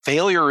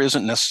failure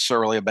isn't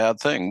necessarily a bad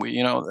thing.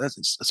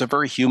 It's a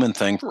very human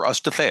thing for us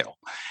to fail.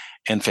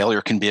 And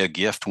failure can be a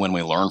gift when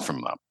we learn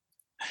from them.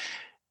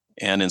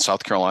 And in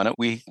South Carolina,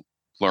 we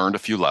learned a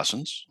few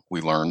lessons. We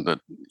learned that,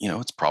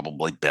 it's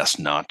probably best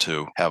not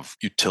to have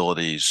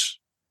utilities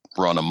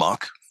run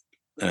amok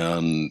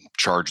and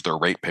charge their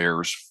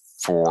ratepayers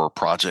for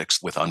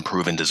projects with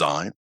unproven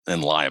design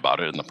and lie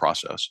about it in the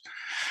process.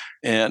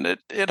 And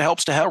it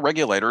helps to have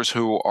regulators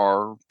who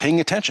are paying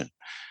attention.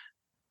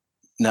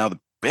 Now, the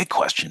big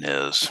question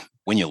is,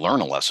 when you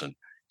learn a lesson,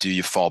 do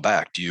you fall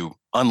back? Do you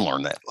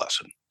unlearn that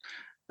lesson?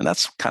 And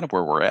that's kind of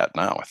where we're at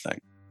now, I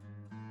think.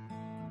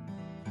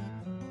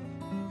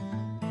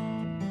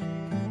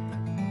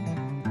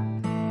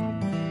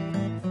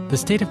 The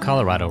state of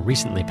Colorado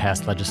recently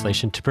passed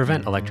legislation to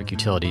prevent electric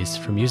utilities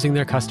from using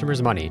their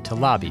customers' money to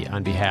lobby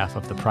on behalf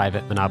of the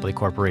private monopoly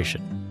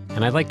corporation.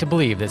 And I'd like to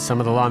believe that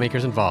some of the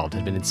lawmakers involved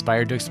had been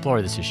inspired to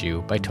explore this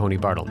issue by Tony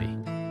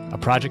Bartlemy. A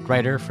project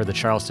writer for the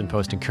Charleston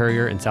Post and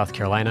Courier in South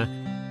Carolina,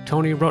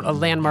 Tony wrote a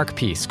landmark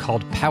piece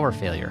called Power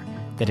Failure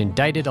that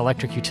indicted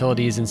electric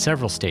utilities in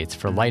several states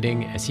for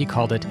lighting, as he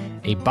called it,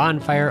 a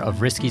bonfire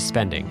of risky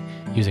spending,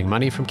 using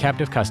money from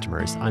captive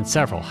customers on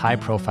several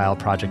high-profile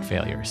project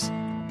failures.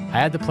 I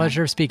had the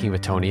pleasure of speaking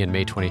with Tony in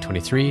May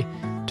 2023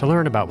 to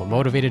learn about what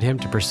motivated him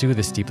to pursue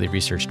this deeply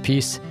researched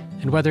piece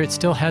and whether it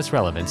still has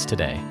relevance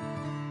today.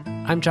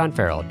 I'm John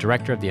Farrell,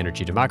 Director of the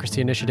Energy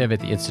Democracy Initiative at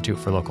the Institute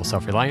for Local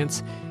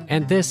Self-Reliance,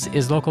 and this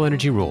is Local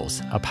Energy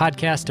Rules, a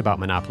podcast about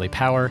monopoly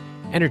power,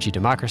 energy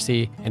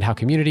democracy, and how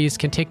communities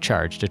can take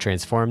charge to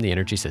transform the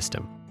energy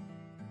system.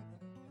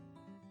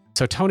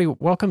 So, Tony,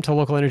 welcome to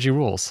Local Energy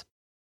Rules.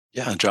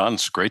 Yeah, John,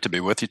 it's great to be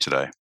with you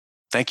today.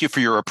 Thank you for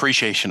your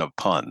appreciation of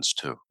puns,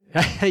 too.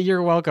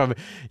 You're welcome.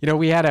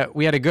 We had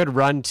a good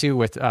run too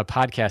with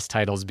podcast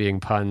titles being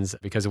puns,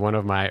 because one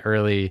of my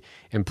early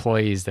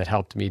employees that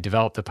helped me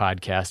develop the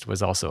podcast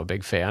was also a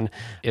big fan.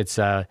 It's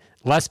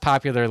less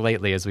popular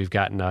lately as we've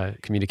gotten a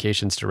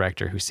communications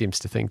director who seems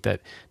to think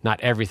that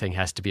not everything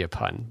has to be a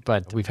pun,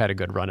 but we've had a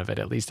good run of it,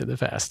 at least in the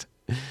past.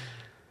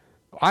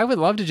 I would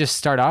love to just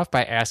start off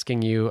by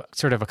asking you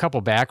sort of a couple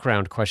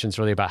background questions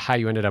really about how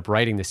you ended up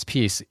writing this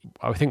piece.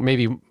 I think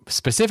maybe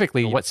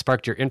specifically what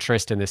sparked your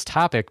interest in this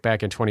topic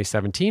back in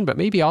 2017, but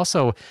maybe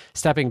also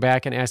stepping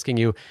back and asking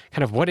you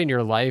kind of what in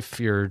your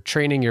life, your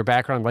training, your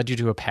background led you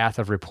to a path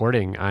of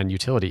reporting on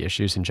utility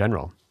issues in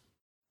general.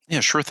 Yeah,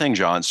 sure thing,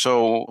 John.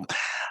 So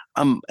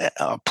I'm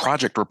a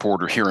project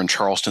reporter here in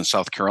Charleston,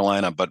 South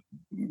Carolina, but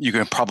you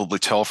can probably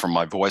tell from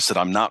my voice that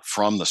I'm not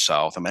from the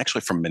South. I'm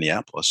actually from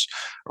Minneapolis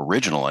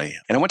originally.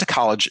 And I went to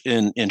college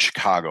in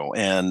Chicago,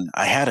 and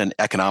I had an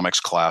economics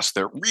class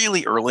there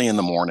really early in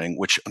the morning,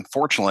 which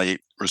unfortunately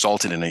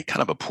resulted in a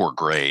kind of a poor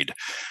grade.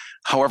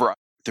 However,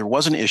 there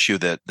was an issue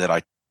that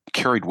I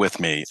carried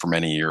with me for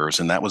many years,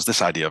 and that was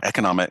this idea of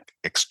economic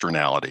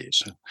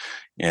externalities.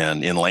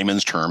 And in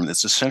layman's terms,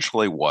 it's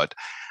essentially what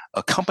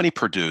a company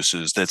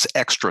produces that's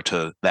extra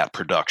to that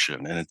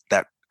production. And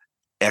that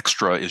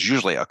extra is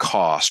usually a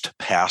cost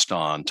passed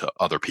on to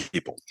other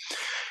people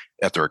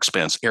at their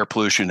expense. Air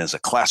pollution is a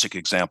classic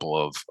example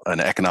of an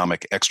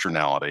economic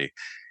externality.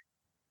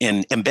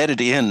 And embedded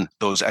in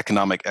those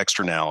economic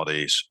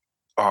externalities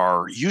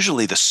are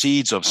usually the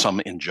seeds of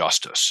some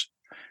injustice.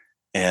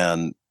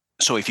 And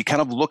so if you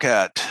kind of look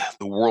at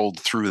the world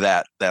through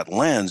that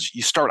lens,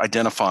 you start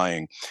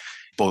identifying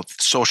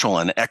both social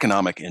and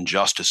economic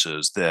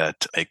injustices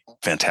that make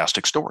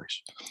fantastic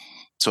stories.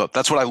 So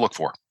that's what I look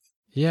for.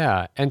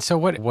 Yeah. And so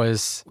what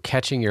was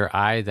catching your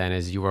eye then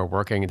as you were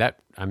working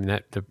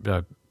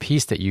the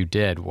piece that you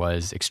did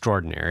was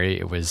extraordinary.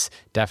 It was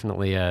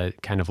definitely a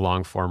kind of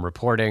long form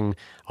reporting,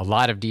 a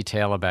lot of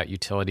detail about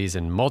utilities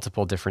in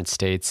multiple different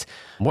states.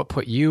 What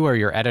put you or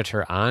your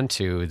editor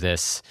onto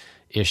this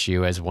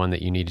issue as one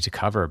that you needed to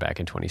cover back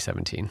in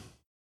 2017?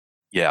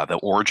 Yeah, the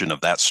origin of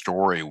that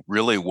story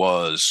really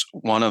was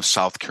one of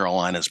South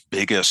Carolina's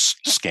biggest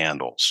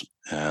scandals.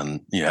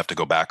 And you have to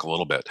go back a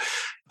little bit.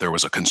 There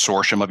was a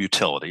consortium of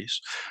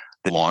utilities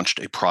that launched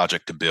a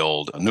project to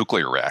build a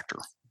nuclear reactor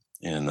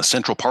in the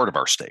central part of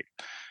our state.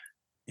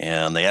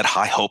 And they had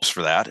high hopes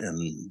for that.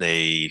 And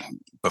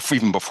but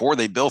even before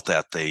they built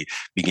that, they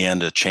began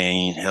to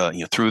change,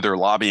 through their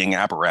lobbying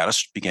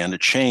apparatus, began to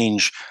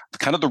change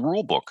kind of the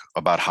rule book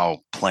about how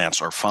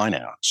plants are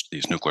financed,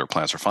 these nuclear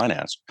plants are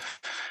financed.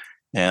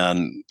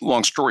 And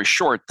long story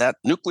short, that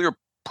nuclear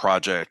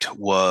project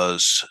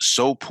was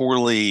so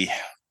poorly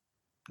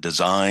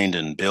designed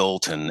and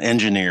built and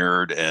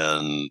engineered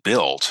and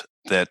built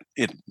that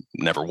it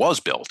never was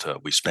built.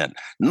 We spent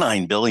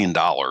 $9 billion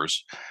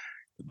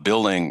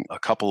building a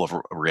couple of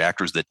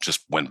reactors that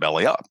just went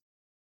belly up.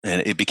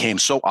 And it became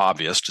so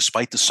obvious,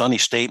 despite the sunny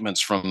statements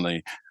from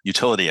the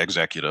utility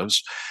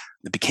executives,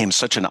 it became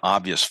such an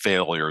obvious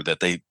failure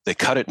that they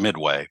cut it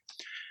midway.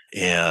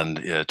 And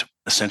it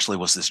essentially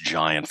was this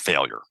giant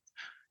failure.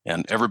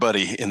 And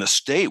everybody in the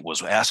state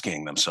was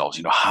asking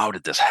themselves, how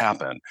did this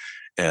happen?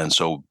 And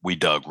so we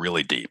dug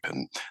really deep,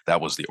 and that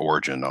was the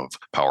origin of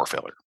power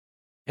failure.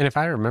 And if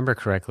I remember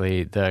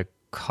correctly, the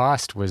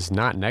cost was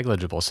not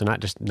negligible. So not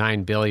just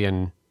 $9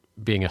 billion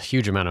being a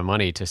huge amount of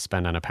money to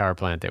spend on a power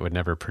plant that would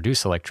never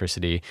produce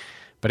electricity,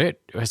 but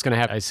it was going to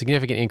have a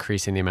significant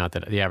increase in the amount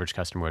that the average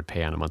customer would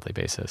pay on a monthly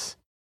basis.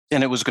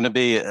 And it was going to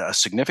be a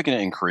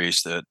significant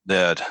increase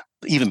that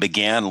even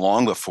began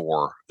long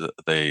before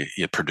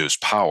it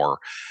produced power.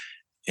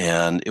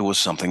 And it was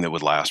something that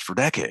would last for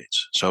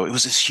decades. So it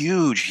was this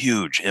huge,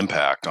 huge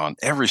impact on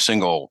every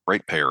single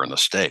ratepayer in the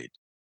state.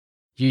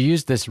 You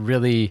used this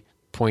really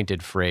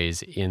pointed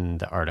phrase in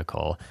the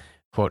article,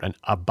 quote,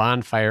 a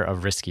bonfire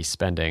of risky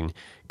spending.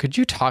 Could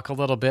you talk a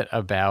little bit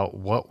about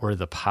what were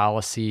the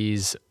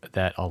policies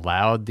that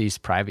allowed these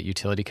private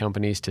utility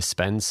companies to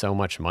spend so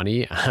much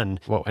money on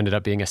what ended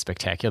up being a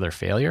spectacular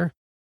failure?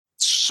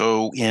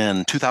 So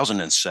in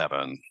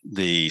 2007,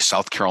 the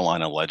South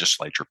Carolina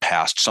legislature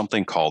passed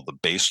something called the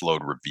Baseload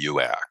Review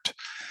Act.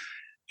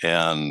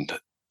 And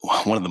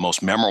one of the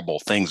most memorable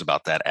things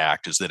about that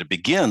act is that it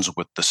begins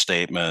with the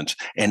statement,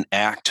 an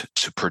act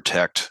to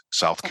protect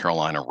South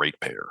Carolina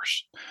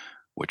ratepayers,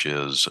 which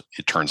is,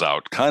 it turns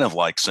out, kind of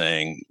like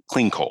saying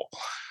clean coal.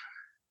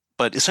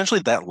 But essentially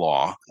that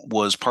law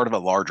was part of a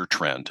larger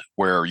trend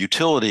where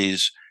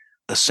utilities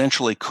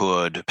essentially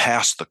could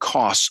pass the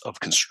costs of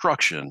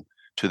construction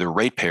to their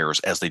ratepayers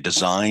as they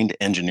designed,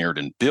 engineered,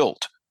 and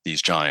built these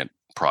giant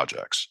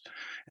projects.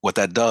 What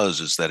that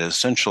does is that it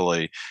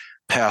essentially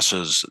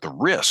passes the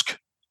risk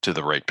to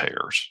the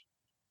ratepayers.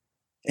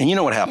 And you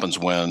know what happens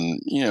when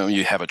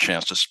you have a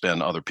chance to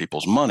spend other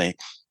people's money?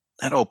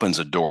 That opens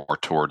a door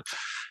toward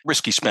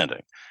risky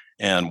spending.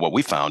 And what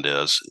we found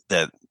is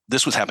that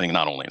this was happening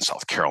not only in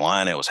South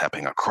Carolina, it was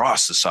happening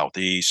across the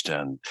Southeast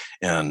and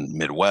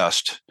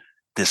Midwest.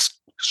 This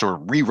sort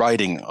of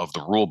rewriting of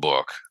the rule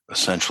book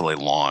essentially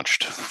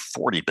launched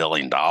 $40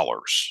 billion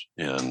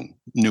in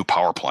new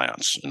power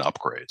plants and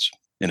upgrades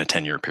in a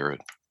 10-year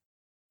period.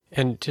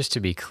 And just to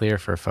be clear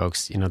for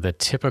folks, the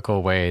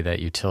typical way that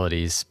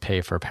utilities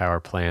pay for power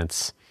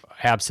plants,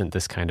 absent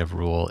this kind of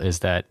rule, is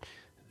that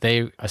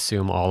they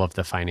assume all of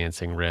the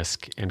financing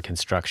risk and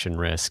construction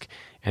risk,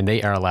 and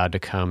they are allowed to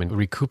come and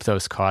recoup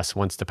those costs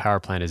once the power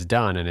plant is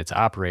done and it's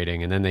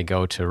operating. And then they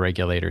go to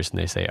regulators and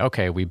they say,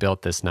 okay, we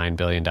built this $9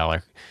 billion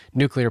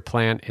nuclear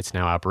plant. It's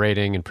now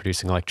operating and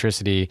producing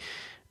electricity.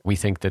 We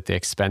think that the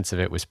expense of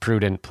it was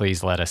prudent.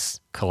 Please let us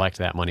collect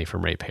that money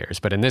from ratepayers.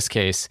 But in this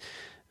case,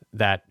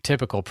 that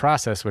typical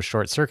process was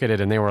short-circuited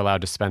and they were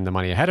allowed to spend the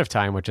money ahead of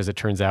time, which, as it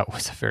turns out,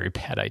 was a very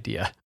bad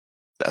idea.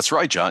 That's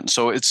right, John.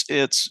 So it's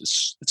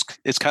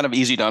kind of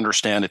easy to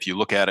understand if you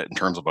look at it in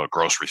terms of a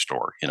grocery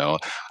store. A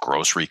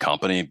grocery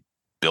company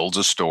builds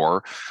a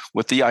store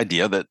with the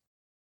idea that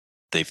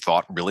they've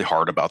thought really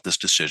hard about this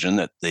decision,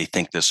 that they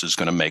think this is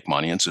going to make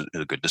money and it's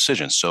a good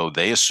decision. So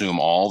they assume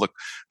all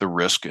the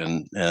risk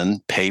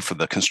and pay for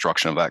the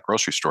construction of that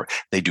grocery store.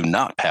 They do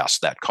not pass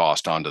that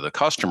cost on to the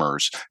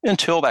customers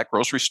until that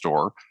grocery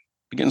store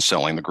begins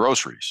selling the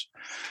groceries.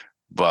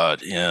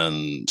 But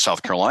in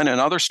South Carolina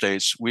and other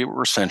states, we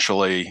were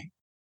essentially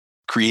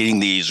creating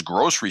these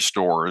grocery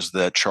stores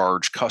that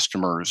charge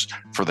customers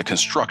for the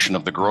construction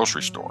of the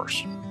grocery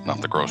stores,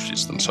 not the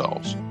groceries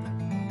themselves.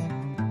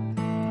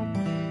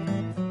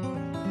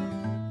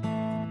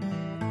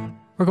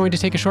 We're going to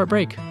take a short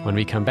break. When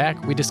we come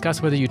back, we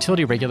discuss whether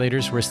utility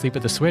regulators were asleep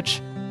at the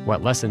switch,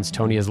 what lessons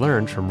Tony has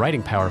learned from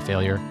writing Power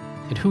Failure,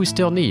 and who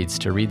still needs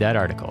to read that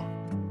article.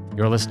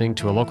 You're listening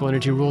to a Local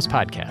Energy Rules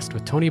podcast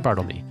with Tony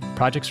Bartlemy,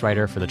 projects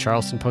writer for the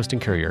Charleston Post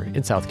and Courier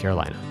in South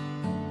Carolina.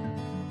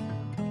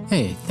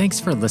 Hey, thanks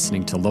for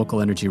listening to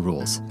Local Energy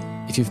Rules.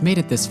 If you've made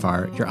it this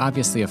far, you're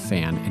obviously a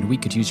fan, and we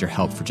could use your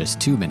help for just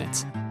 2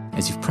 minutes.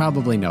 As you've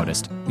probably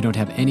noticed, we don't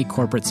have any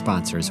corporate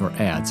sponsors or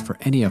ads for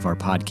any of our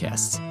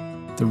podcasts.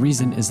 The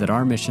reason is that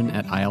our mission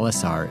at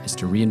ILSR is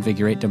to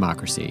reinvigorate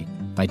democracy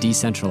by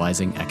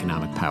decentralizing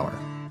economic power.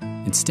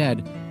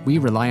 Instead, we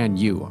rely on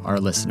you, our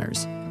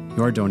listeners.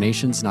 Your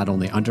donations not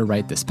only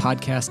underwrite this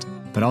podcast,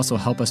 but also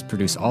help us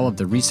produce all of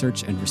the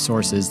research and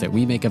resources that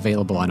we make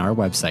available on our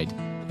website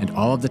and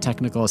all of the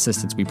technical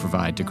assistance we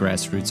provide to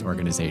grassroots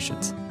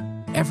organizations.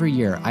 Every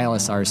year,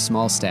 ILSR's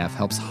small staff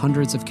helps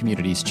hundreds of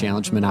communities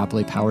challenge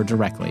monopoly power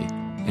directly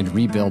and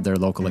rebuild their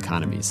local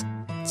economies.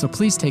 So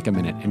please take a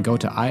minute and go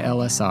to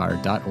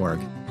ilsr.org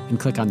and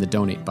click on the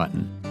donate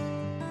button.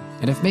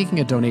 And if making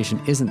a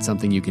donation isn't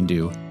something you can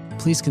do,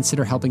 please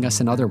consider helping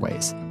us in other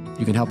ways.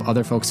 You can help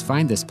other folks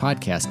find this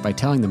podcast by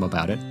telling them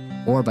about it,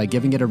 or by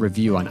giving it a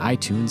review on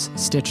iTunes,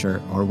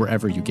 Stitcher, or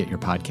wherever you get your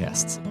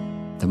podcasts.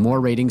 The more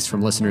ratings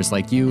from listeners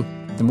like you,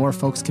 the more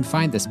folks can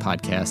find this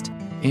podcast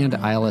and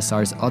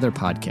ILSR's other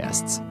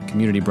podcasts,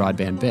 Community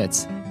Broadband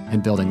Bits,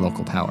 and Building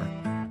Local Power.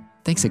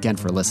 Thanks again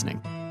for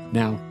listening.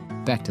 Now,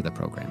 back to the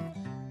program.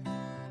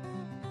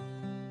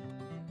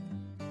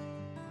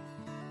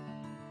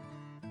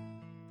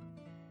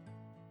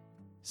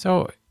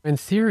 So, in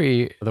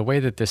theory, the way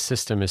that this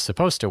system is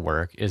supposed to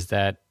work is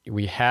that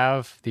we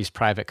have these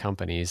private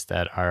companies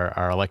that are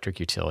our electric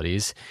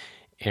utilities,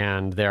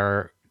 and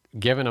they're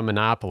given a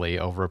monopoly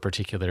over a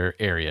particular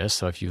area.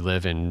 So if you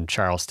live in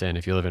Charleston,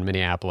 if you live in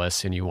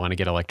Minneapolis, and you want to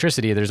get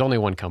electricity, there's only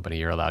one company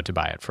you're allowed to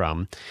buy it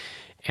from.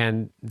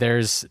 And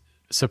there's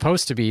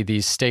supposed to be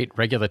these state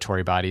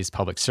regulatory bodies,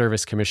 public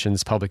service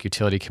commissions, public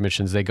utility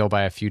commissions. They go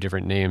by a few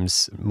different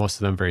names, most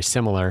of them very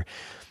similar,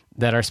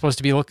 that are supposed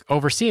to be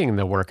overseeing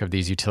the work of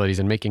these utilities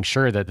and making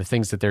sure that the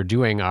things that they're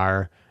doing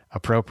are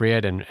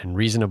appropriate and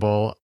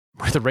reasonable.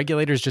 Were the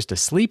regulators just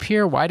asleep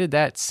here? Why did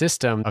that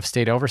system of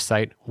state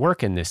oversight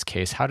work in this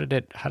case? How did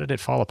it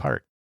fall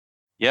apart?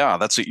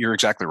 Yeah, you're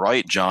exactly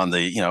right, John.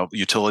 The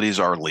utilities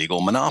are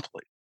legal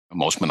monopoly.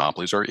 Most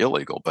monopolies are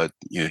illegal, but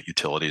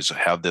utilities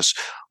have this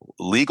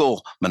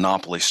legal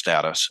monopoly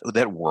status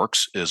that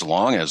works as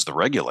long as the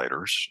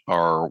regulators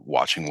are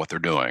watching what they're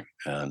doing.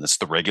 And it's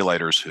the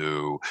regulators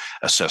who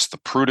assess the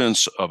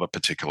prudence of a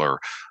particular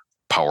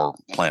power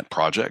plant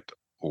project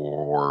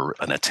or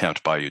an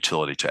attempt by a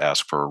utility to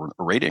ask for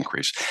a rate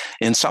increase.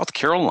 In South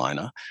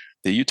Carolina,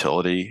 the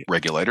utility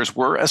regulators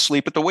were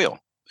asleep at the wheel.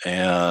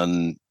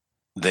 And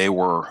they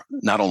were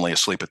not only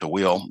asleep at the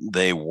wheel,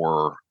 they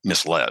were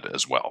misled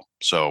as well.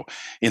 So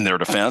in their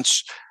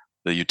defense,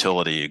 the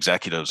utility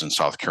executives in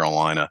South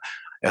Carolina,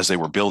 as they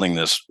were building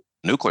this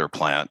nuclear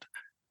plant,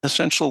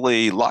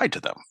 essentially lied to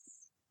them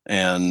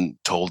and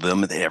told them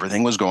that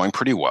everything was going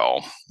pretty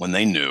well when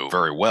they knew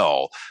very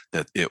well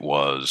that it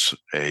was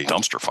a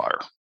dumpster fire.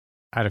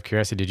 Out of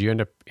curiosity, did you end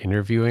up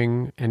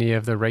interviewing any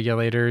of the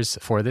regulators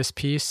for this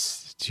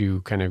piece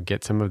to kind of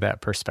get some of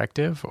that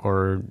perspective?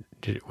 Or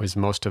was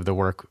most of the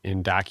work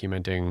in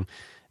documenting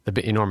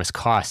the enormous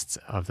costs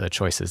of the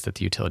choices that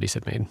the utilities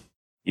had made?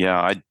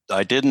 Yeah,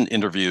 I didn't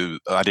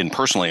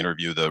personally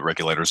interview the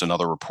regulators.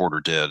 Another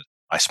reporter did.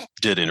 I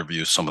did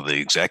interview some of the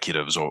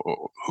executives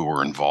who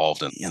were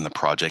involved in the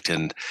project.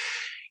 And,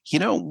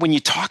 when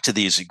you talk to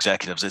these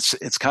executives,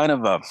 it's kind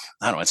of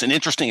it's an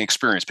interesting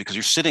experience because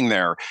you're sitting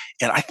there,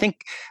 and I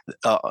think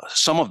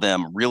some of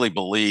them really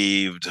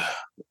believed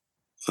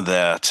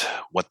that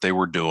what they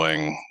were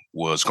doing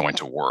was going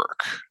to work.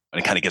 And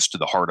it kind of gets to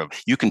the heart of,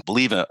 you can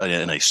believe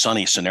in a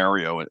sunny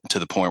scenario to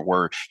the point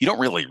where you don't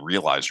really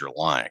realize you're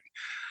lying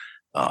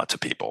to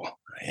people.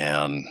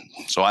 And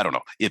so I don't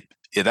know.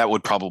 That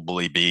would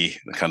probably be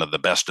kind of the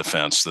best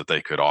defense that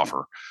they could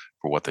offer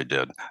for what they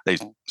did. They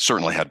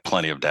certainly had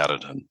plenty of data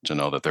to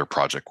know that their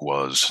project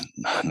was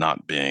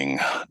not being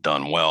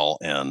done well,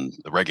 and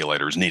the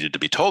regulators needed to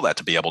be told that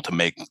to be able to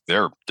make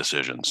their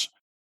decisions.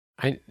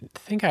 I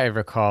think I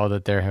recall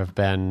that there have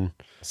been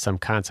some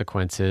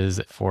consequences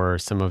for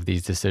some of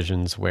these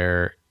decisions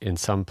where in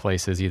some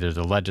places either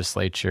the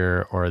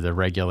legislature or the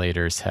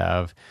regulators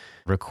have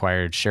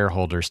required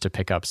shareholders to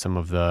pick up some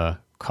of the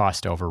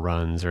cost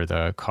overruns or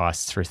the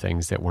costs for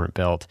things that weren't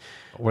built.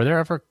 Were there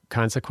ever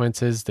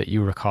consequences that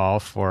you recall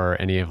for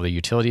any of the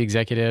utility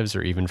executives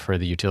or even for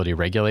the utility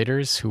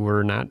regulators who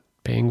were not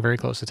paying very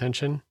close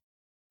attention?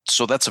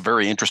 So that's a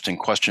very interesting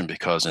question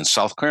because in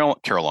South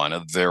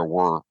Carolina, there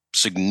were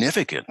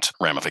significant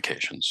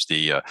ramifications.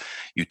 The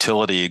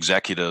utility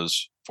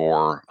executives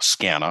for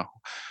SCANA,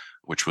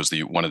 which was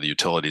one of the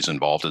utilities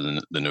involved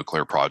in the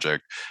nuclear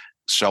project,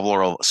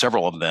 several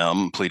of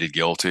them pleaded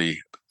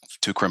guilty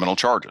to criminal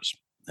charges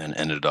and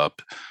ended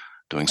up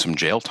doing some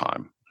jail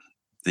time.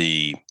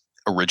 The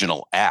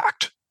original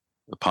act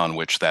upon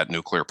which that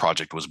nuclear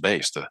project was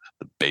based, the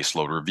Base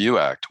Load Review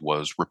Act,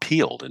 was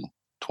repealed in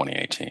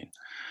 2018.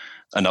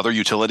 Another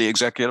utility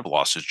executive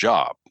lost his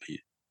job.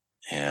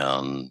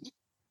 And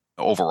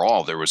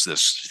overall, there was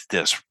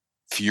this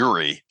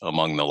fury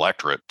among the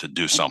electorate to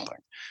do something.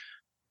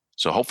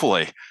 So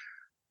hopefully,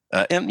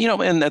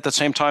 and at the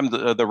same time,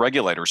 the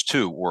regulators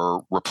too were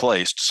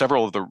replaced.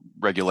 Several of the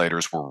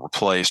regulators were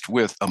replaced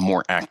with a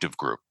more active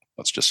group.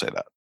 Let's just say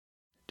that.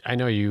 I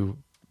know you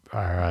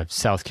are a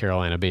South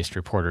Carolina-based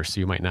reporter, so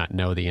you might not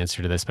know the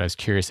answer to this, but I was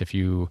curious if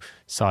you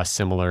saw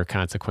similar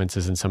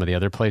consequences in some of the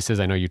other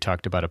places. I know you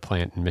talked about a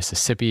plant in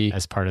Mississippi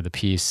as part of the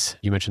piece.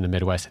 You mentioned the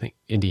Midwest. I think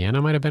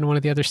Indiana might have been one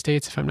of the other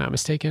states, if I'm not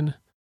mistaken.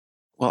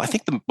 Well, I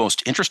think the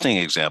most interesting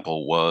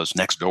example was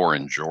next door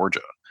in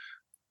Georgia.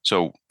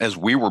 So as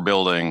we were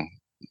building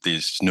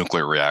these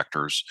nuclear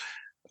reactors,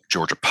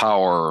 Georgia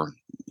Power,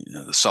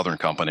 the Southern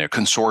Company, a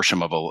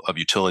consortium of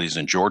utilities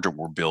in Georgia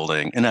were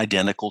building an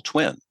identical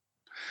twin.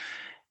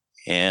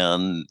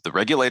 And the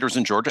regulators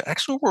in Georgia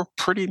actually were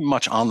pretty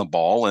much on the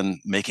ball and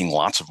making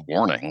lots of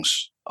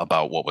warnings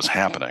about what was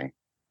happening.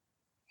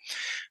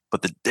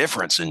 But the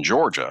difference in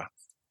Georgia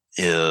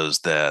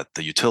is that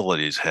the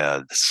utilities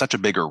had such a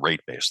bigger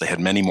rate base. They had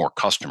many more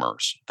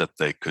customers that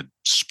they could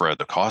spread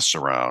the costs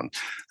around,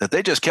 that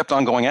they just kept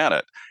on going at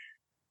it.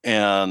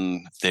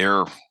 And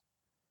their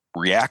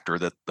reactor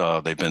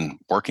that they've been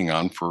working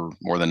on for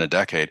more than a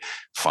decade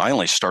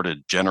finally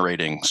started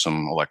generating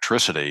some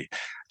electricity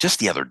just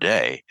the other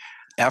day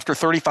after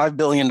 $35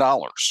 billion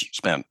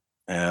spent,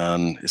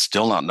 and it's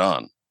still not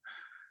done.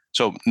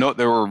 So no,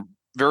 there were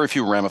very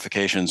few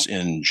ramifications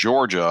in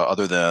Georgia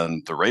other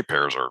than the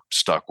ratepayers are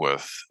stuck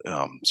with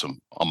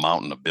a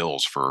mountain of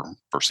bills for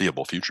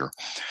foreseeable future.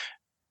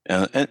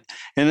 And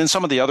in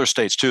some of the other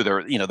states too,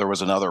 there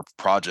was another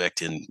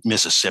project in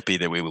Mississippi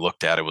that we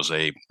looked at. It was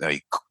a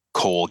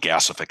coal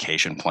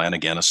gasification plant,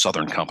 again, a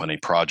Southern Company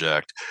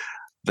project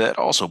that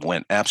also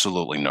went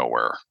absolutely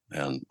nowhere.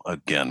 And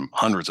again,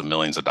 hundreds of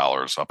millions of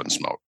dollars up in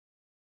smoke.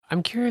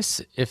 I'm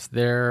curious if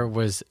there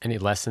was any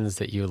lessons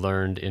that you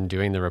learned in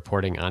doing the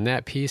reporting on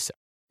that piece.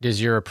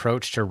 Does your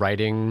approach to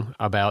writing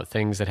about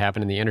things that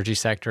happen in the energy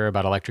sector,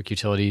 about electric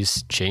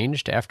utilities,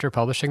 changed after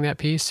publishing that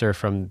piece or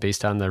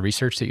based on the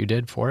research that you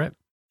did for it?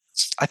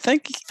 I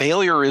think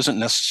failure isn't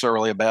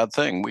necessarily a bad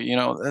thing.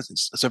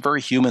 It's a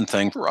very human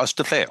thing for us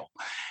to fail.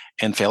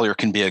 And failure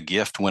can be a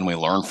gift when we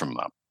learn from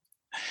them.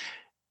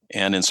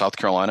 And in South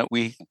Carolina,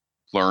 we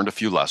learned a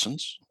few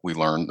lessons. We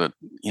learned that,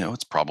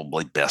 it's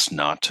probably best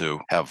not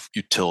to have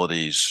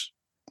utilities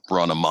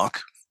run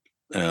amok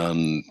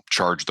and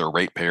charge their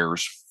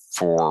ratepayers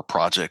for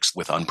projects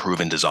with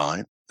unproven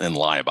design and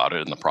lie about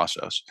it in the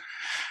process.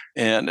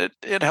 And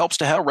it helps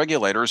to have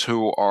regulators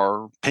who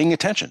are paying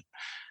attention.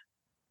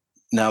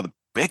 Now, the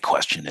big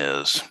question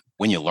is,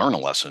 when you learn a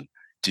lesson,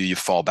 do you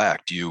fall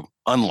back? Do you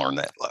unlearn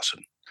that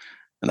lesson?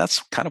 And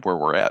that's kind of where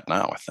we're at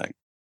now, I think.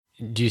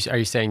 Are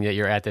you saying that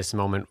you're at this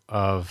moment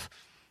of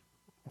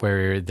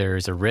where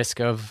there's a risk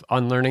of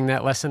unlearning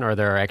that lesson, or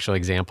there are actual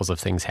examples of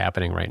things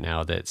happening right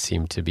now that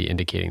seem to be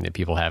indicating that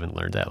people haven't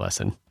learned that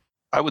lesson?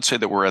 I would say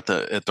that we're at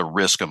the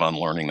risk of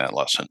unlearning that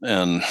lesson.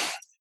 And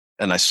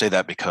I say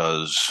that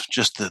because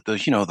just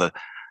the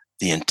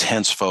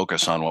intense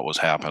focus on what was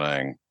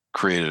happening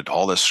created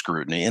all this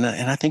scrutiny. And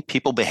I think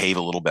people behave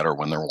a little better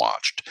when they're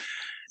watched.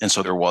 And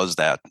so there was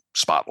that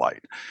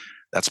spotlight.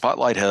 That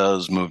spotlight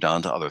has moved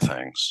on to other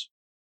things.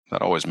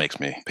 That always makes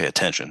me pay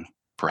attention.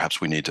 Perhaps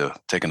we need to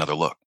take another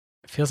look.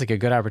 It feels like a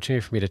good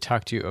opportunity for me to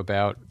talk to you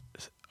about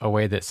a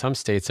way that some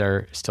states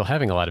are still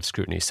having a lot of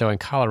scrutiny. So in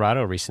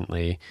Colorado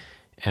recently,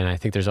 and I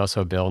think there's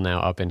also a bill now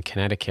up in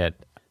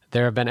Connecticut,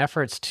 there have been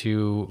efforts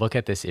to look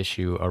at this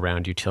issue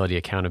around utility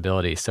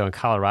accountability. So in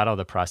Colorado,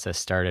 the process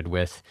started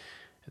with,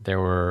 there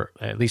were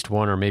at least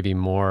one or maybe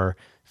more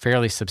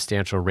fairly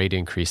substantial rate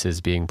increases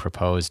being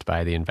proposed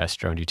by the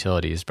investor-owned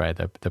utilities, by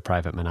the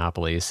private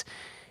monopolies.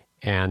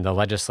 And the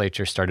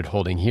legislature started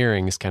holding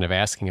hearings kind of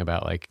asking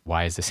about, like,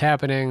 why is this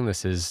happening?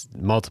 This is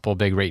multiple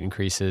big rate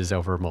increases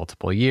over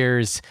multiple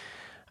years.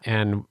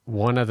 And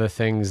one of the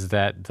things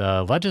that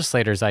the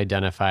legislators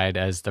identified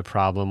as the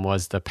problem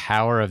was the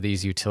power of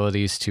these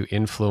utilities to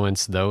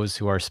influence those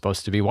who are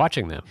supposed to be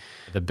watching them.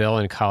 The bill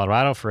in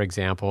Colorado, for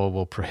example,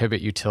 will prohibit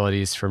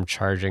utilities from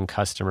charging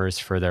customers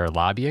for their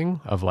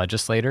lobbying of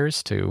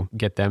legislators to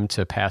get them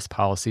to pass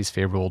policies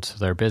favorable to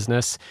their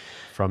business,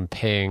 from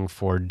paying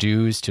for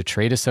dues to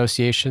trade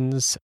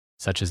associations,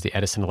 such as the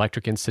Edison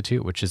Electric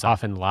Institute, which is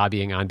often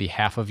lobbying on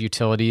behalf of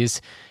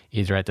utilities,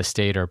 either at the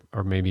state or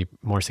maybe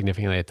more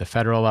significantly at the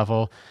federal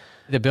level.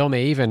 The bill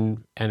may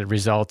even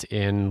result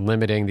in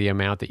limiting the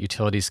amount that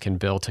utilities can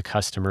bill to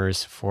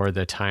customers for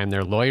the time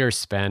their lawyers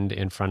spend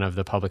in front of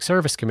the Public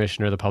Service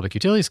Commission or the Public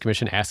Utilities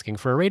Commission asking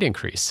for a rate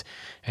increase,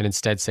 and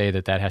instead say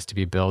that has to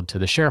be billed to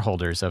the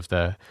shareholders of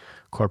the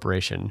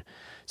corporation.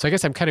 So I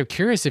guess I'm kind of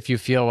curious if you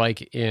feel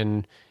like,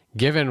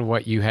 given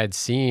what you had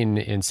seen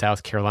in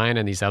South Carolina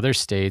and these other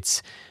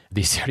states,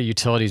 these sort of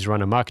utilities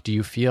run amok, do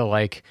you feel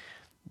like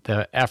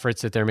the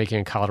efforts that they're making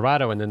in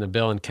Colorado and then the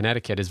bill in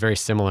Connecticut is very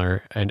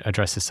similar and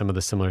addresses some of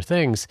the similar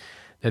things,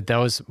 that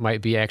those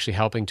might be actually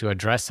helping to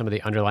address some of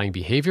the underlying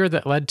behavior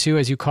that led to,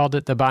 as you called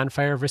it, the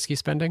bonfire of risky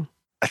spending?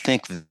 I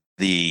think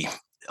the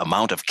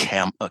amount of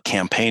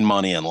campaign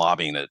money and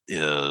lobbying that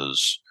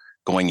is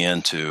going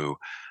into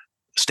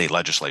state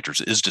legislatures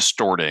is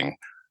distorting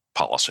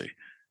policy.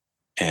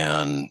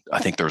 And I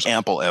think there's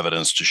ample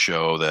evidence to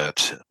show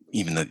that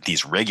even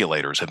these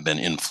regulators have been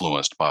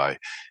influenced by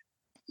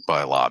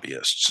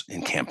lobbyists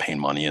in campaign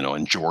money.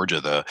 In Georgia,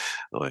 the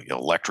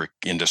electric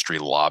industry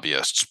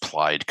lobbyists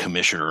plied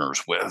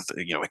commissioners with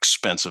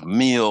expensive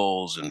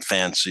meals and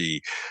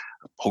fancy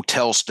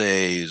hotel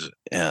stays,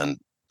 and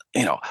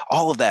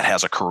all of that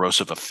has a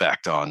corrosive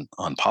effect on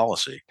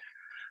policy.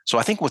 So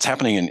I think what's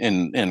happening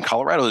in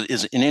Colorado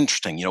is an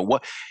interesting.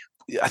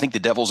 I think the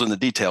devil's in the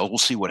details. We'll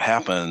see what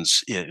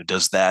happens.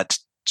 Does that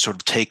sort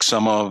of take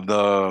some of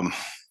the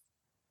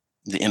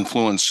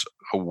influence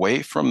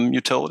away from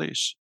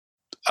utilities?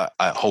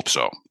 I hope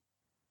so.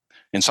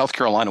 In South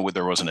Carolina,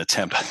 there was an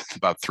attempt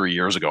about 3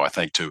 years ago, I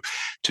think,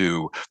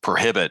 to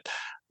prohibit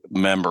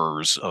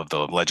members of the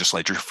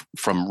legislature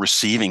from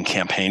receiving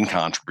campaign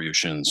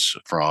contributions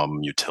from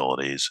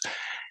utilities.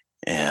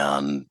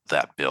 And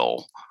that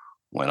bill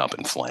went up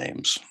in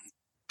flames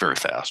very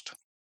fast.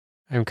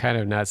 I'm kind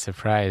of not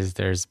surprised.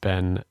 There's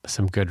been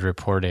some good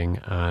reporting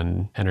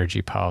on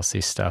energy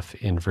policy stuff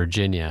in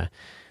Virginia,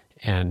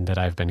 and that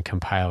I've been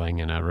compiling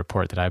in a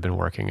report that I've been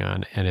working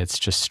on. And it's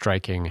just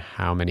striking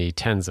how many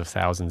tens of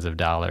thousands of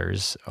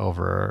dollars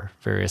over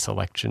various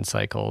election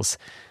cycles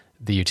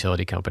the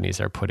utility companies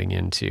are putting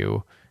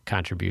into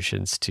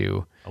contributions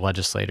to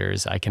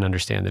legislators. I can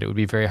understand that it would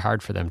be very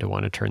hard for them to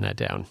want to turn that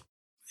down.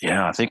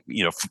 Yeah, I think,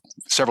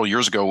 several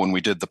years ago when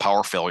we did the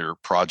power failure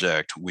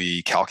project,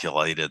 we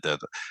calculated that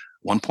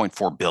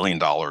 $1.4 billion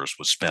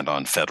was spent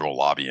on federal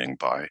lobbying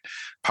by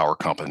power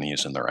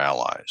companies and their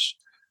allies.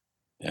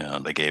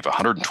 And they gave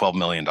 $112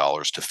 million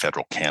to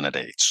federal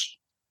candidates,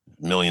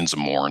 millions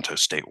more into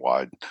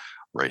statewide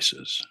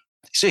races.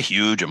 It's a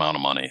huge amount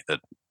of money that,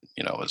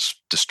 is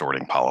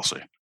distorting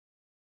policy.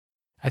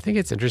 I think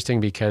it's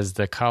interesting because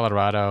the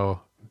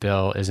Colorado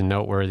bill is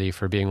noteworthy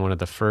for being one of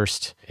the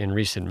first in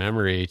recent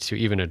memory to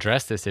even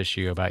address this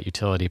issue about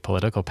utility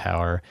political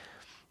power.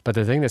 But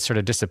the thing that's sort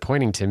of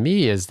disappointing to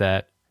me is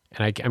that,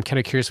 and I'm kind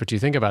of curious what you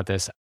think about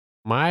this,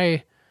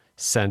 my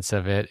sense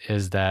of it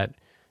is that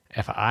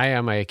if I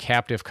am a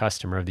captive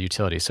customer of the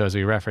utility, so as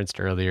we referenced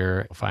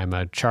earlier, if I'm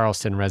a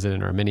Charleston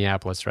resident or a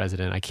Minneapolis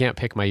resident, I can't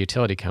pick my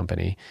utility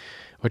company,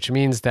 which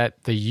means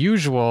that the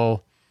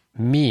usual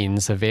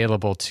means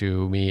available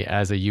to me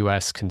as a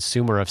U.S.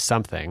 consumer of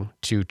something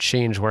to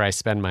change where I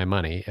spend my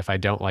money if I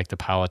don't like the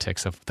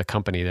politics of the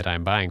company that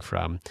I'm buying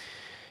from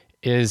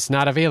is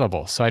not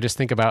available. So I just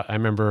think about, I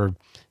remember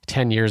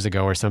 10 years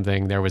ago or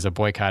something, there was a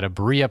boycott of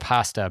Berea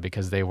Pasta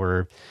because they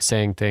were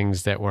saying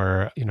things that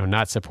were,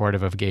 not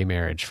supportive of gay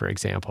marriage, for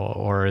example.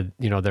 Or,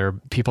 there are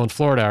people in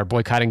Florida are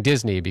boycotting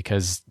Disney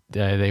because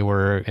they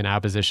were in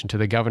opposition to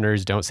the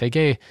governor's Don't Say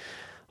Gay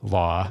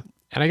law.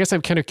 And I guess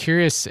I'm kind of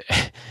curious,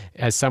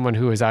 as someone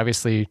who is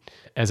obviously,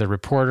 as a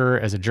reporter,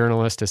 as a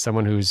journalist, as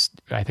someone who's,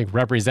 I think,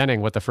 representing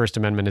what the First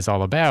Amendment is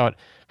all about,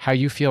 how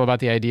you feel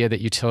about the idea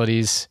that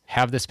utilities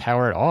have this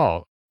power at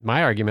all.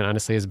 My argument,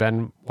 honestly, has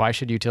been, why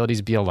should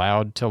utilities be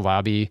allowed to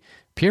lobby,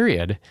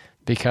 period?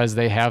 Because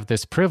they have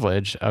this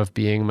privilege of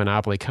being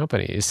monopoly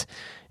companies.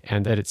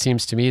 And that it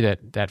seems to me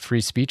that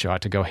free speech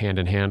ought to go hand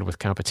in hand with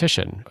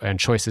competition and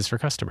choices for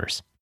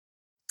customers.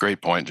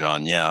 Great point,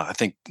 John. Yeah, I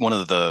think one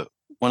of the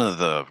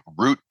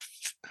root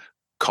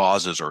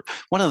causes, or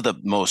one of the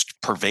most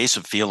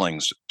pervasive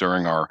feelings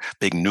during our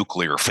big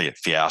nuclear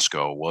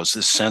fiasco, was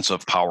this sense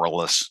of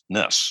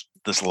powerlessness,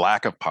 this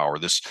lack of power,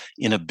 this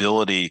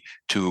inability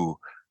to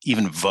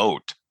even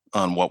vote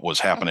on what was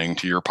happening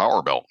to your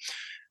power bill.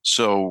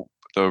 So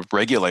the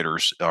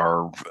regulators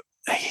are,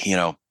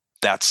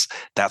 that's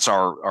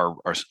our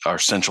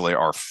essentially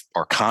our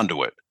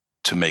conduit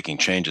to making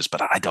changes.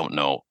 But I don't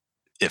know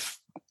if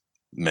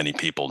many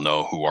people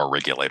know who our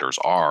regulators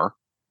are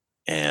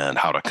and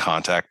how to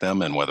contact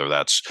them, and whether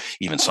that's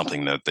even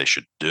something that they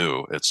should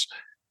do.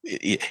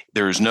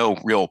 There is no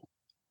real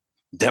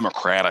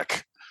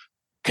democratic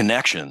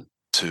connection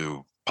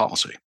to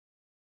policy.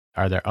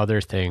 Are there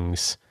other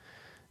things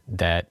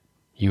that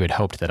you had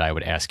hoped that I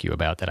would ask you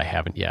about that I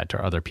haven't yet,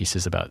 or other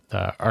pieces about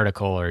the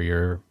article or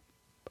your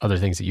other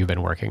things that you've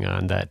been working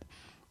on that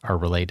are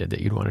related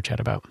that you'd want to chat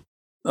about?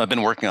 I've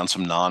been working on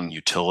some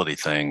non-utility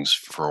things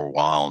for a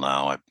while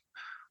now. I'm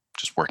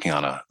just working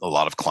on a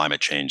lot of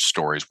climate change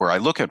stories where I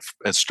look at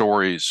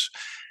stories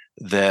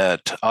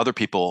that other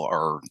people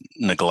are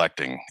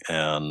neglecting,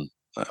 and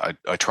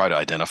I try to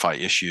identify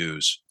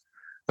issues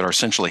that are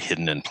essentially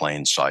hidden in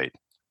plain sight.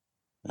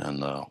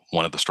 And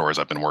one of the stories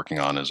I've been working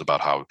on is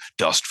about how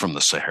dust from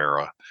the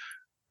Sahara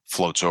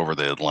floats over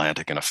the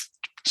Atlantic and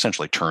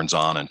essentially turns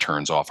on and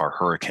turns off our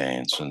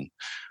hurricanes. And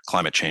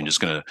climate change is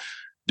going to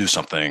do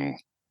something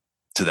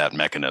to that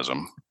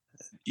mechanism.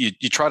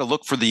 You try to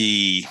look for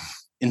the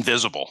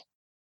invisible.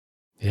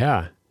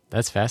 Yeah,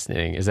 that's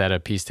fascinating. Is that a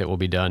piece that will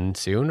be done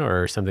soon,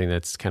 or something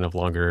that's kind of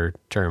longer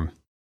term?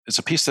 It's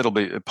a piece that'll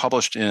be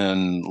published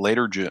in late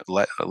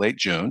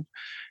June,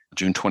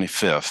 June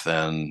 25th.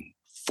 And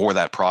for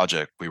that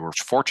project, we were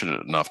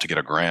fortunate enough to get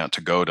a grant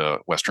to go to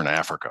Western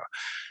Africa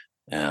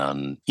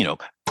and,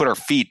 put our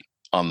feet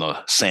on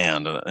the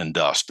sand and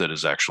dust that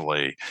is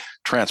actually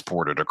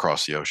transported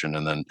across the ocean.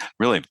 And then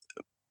really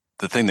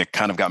the thing that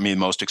kind of got me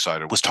most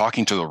excited was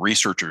talking to the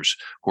researchers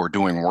who are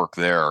doing work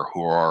there,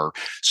 who are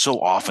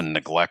so often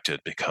neglected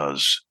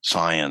because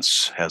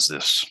science has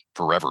this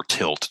forever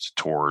tilt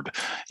toward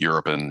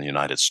Europe and the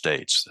United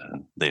States.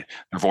 And their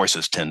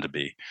voices tend to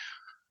be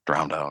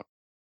drowned out.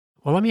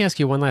 Well, let me ask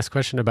you one last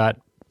question about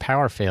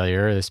power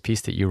failure, this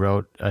piece that you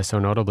wrote so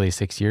notably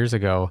 6 years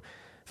ago.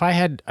 If I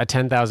had a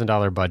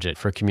 $10,000 budget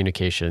for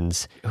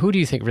communications, who do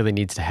you think really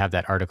needs to have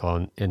that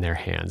article in their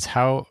hands?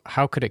 How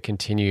could it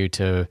continue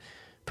to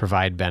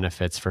provide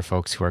benefits for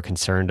folks who are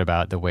concerned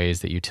about the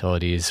ways that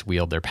utilities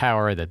wield their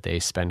power, that they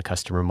spend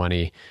customer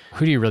money?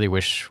 Who do you really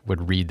wish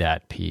would read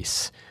that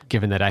piece,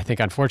 given that I think,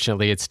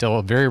 unfortunately, it's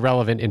still very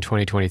relevant in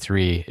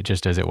 2023,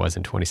 just as it was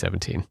in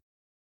 2017?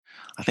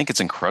 I think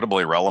it's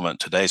incredibly relevant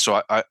today.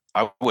 So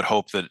I would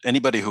hope that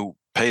anybody who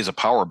pays a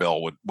power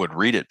bill would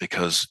read it,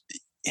 because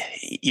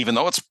even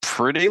though it's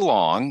pretty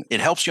long, it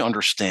helps you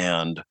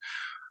understand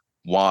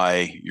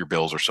why your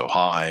bills are so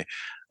high,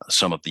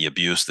 some of the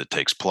abuse that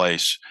takes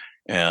place.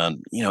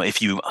 And,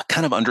 if you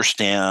kind of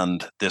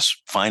understand this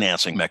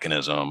financing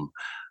mechanism,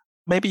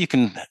 maybe you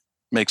can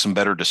make some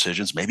better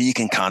decisions. Maybe you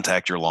can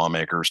contact your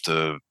lawmakers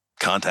to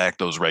contact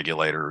those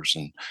regulators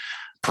and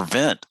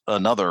prevent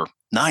another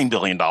 $9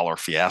 billion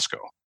fiasco.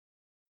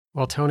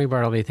 Well, Tony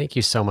Bartleby, thank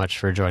you so much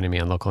for joining me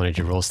on Local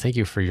Energy Rules. Thank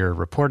you for your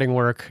reporting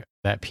work.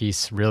 That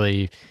piece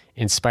really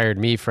inspired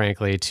me,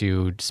 frankly,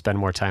 to spend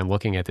more time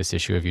looking at this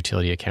issue of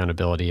utility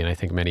accountability. And I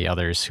think many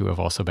others who have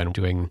also been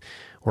doing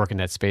work in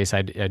that space.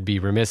 I'd be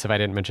remiss if I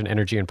didn't mention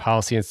Energy and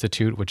Policy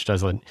Institute, which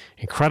does an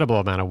incredible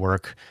amount of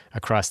work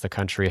across the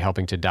country,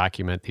 helping to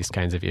document these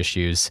kinds of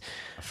issues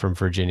from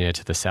Virginia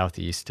to the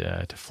Southeast,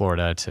 to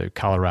Florida, to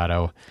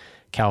Colorado,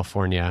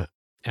 California.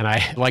 And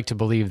I like to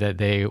believe that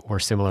they were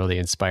similarly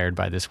inspired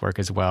by this work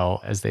as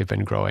well, as they've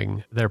been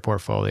growing their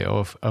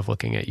portfolio of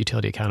looking at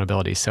utility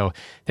accountability. So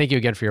thank you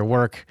again for your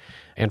work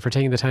and for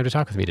taking the time to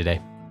talk with me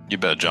today. You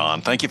bet,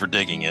 John. Thank you for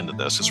digging into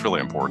this. It's really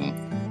important.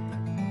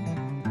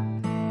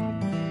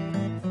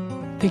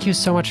 Thank you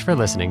so much for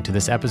listening to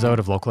this episode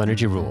of Local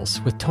Energy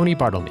Rules with Tony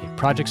Bartlemy,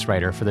 projects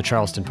writer for the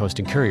Charleston Post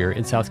and Courier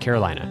in South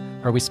Carolina,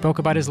 where we spoke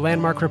about his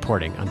landmark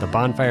reporting on the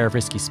bonfire of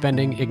risky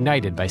spending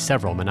ignited by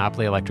several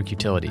monopoly electric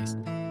utilities.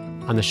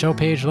 On the show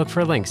page, look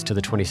for links to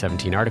the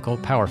 2017 article,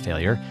 Power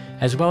Failure,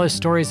 as well as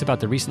stories about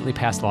the recently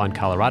passed law in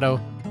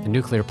Colorado, the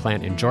nuclear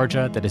plant in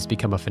Georgia that has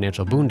become a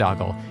financial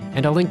boondoggle,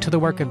 and a link to the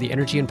work of the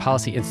Energy and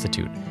Policy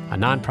Institute, a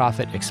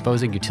nonprofit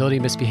exposing utility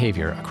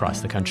misbehavior across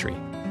the country.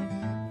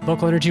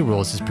 Local Energy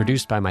Rules is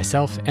produced by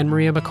myself and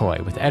Maria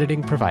McCoy, with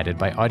editing provided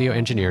by audio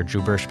engineer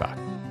Drew Birschbach.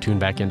 Tune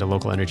back into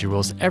Local Energy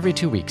Rules every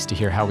 2 weeks to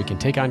hear how we can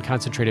take on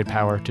concentrated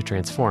power to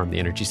transform the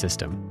energy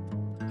system.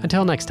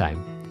 Until next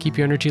time, keep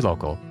your energy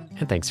local,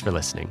 and thanks for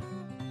listening.